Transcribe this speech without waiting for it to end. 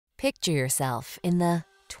Picture yourself in the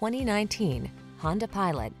 2019 Honda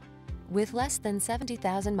Pilot. With less than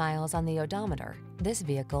 70,000 miles on the odometer, this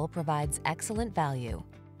vehicle provides excellent value.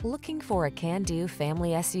 Looking for a can-do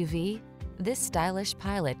family SUV? This stylish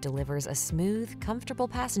Pilot delivers a smooth, comfortable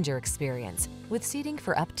passenger experience with seating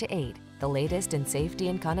for up to 8, the latest in safety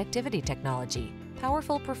and connectivity technology,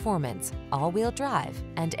 powerful performance, all-wheel drive,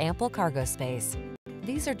 and ample cargo space.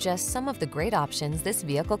 These are just some of the great options this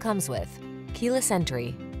vehicle comes with: keyless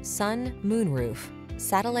entry, sun, moonroof,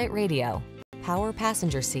 satellite radio, power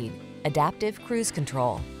passenger seat, adaptive cruise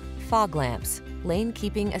control, fog lamps, lane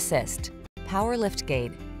keeping assist, power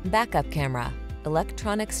liftgate, backup camera,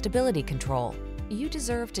 electronic stability control. You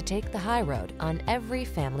deserve to take the high road on every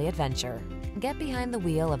family adventure. Get behind the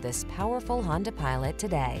wheel of this powerful Honda Pilot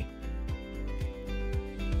today.